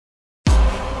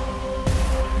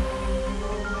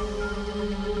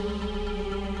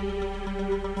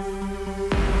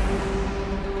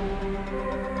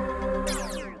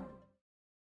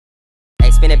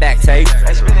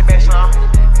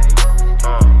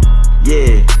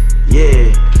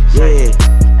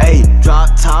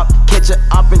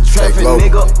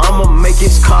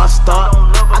his car start.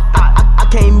 I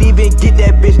can't even get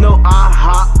that bitch no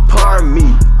aha, pardon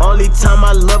me. Only time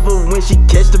I love her when she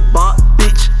catch the ball.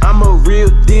 Bitch, I'm a real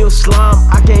deal slime,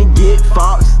 I can't get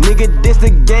fox. Nigga, this the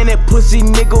game, that pussy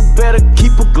nigga better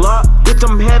keep a Glock. Bitch,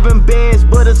 I'm having bands,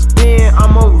 but a spin,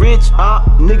 I'm a rich op.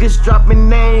 Niggas dropping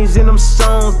names in them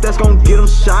songs, that's gon' get them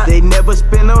shot. They never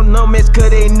spend on no mess,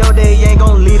 cause they know they ain't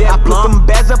gon' leave that block. I put them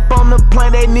bags up on the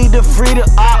plane, they need to free the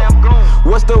op.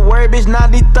 What's the word, bitch?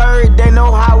 93rd, they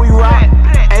know how we rock.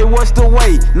 Hey, what's the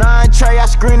way? 9 tray, I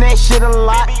scream that shit a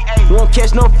lot. Won't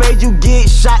catch no fade, you get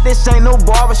shot, this ain't no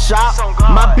barbershop.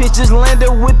 My bitches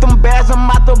landed with them bags, I'm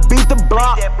out to beat the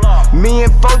block. Me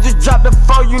and Fo just dropped the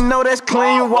 4, you know that's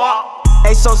clean walk.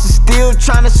 Hey, Sosa still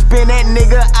tryna spin that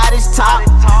nigga out his top.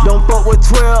 Don't fuck with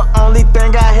 12, only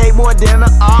thing I hate more than a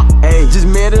op. Hey, just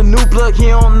met a new plug, he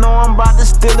don't know I'm about to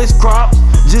steal his crops.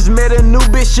 Just met a new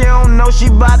bitch, she don't know she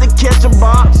bout to catch a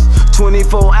box.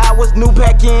 24 hours, new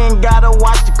pack in, gotta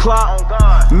watch the clock.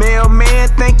 Mailman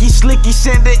think he slick, he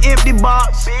sent the empty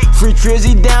box. Free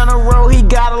Trizzy down the road, he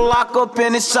gotta lock up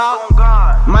in his sock.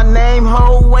 My name,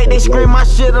 ho, wait, they scream my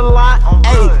shit a lot.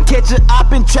 Hey, catch a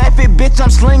op in traffic, bitch,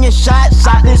 I'm slinging shots.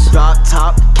 Out this drop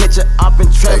top, catch a op in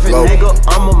traffic, nigga,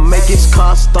 I'ma make his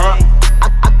car stop.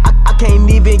 I can't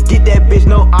even get that bitch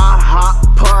no aha,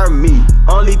 pardon me.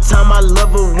 Only time I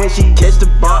love her when she catch the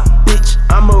ball. Bitch,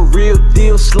 I'm a real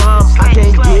deal slime, I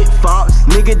can't get fox.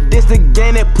 Nigga, this the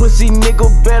game, that pussy nigga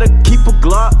better keep a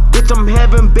Glock. Bitch, I'm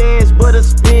having bands, but a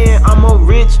spin, I'm a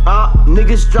rich op.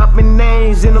 Niggas dropping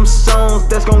names in them songs,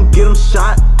 that's gon' get them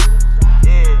shot.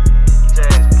 Yeah,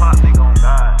 Tezz, pop nigga on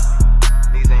God.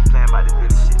 Niggas ain't playing by this really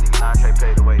shit, nigga. Nah, Trey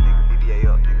paid away, nigga. BBA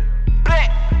up, nigga. Black!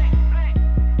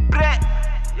 Black!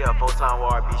 Yeah, 4-time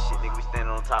YRB shit, nigga. We standing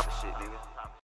on top of shit, nigga.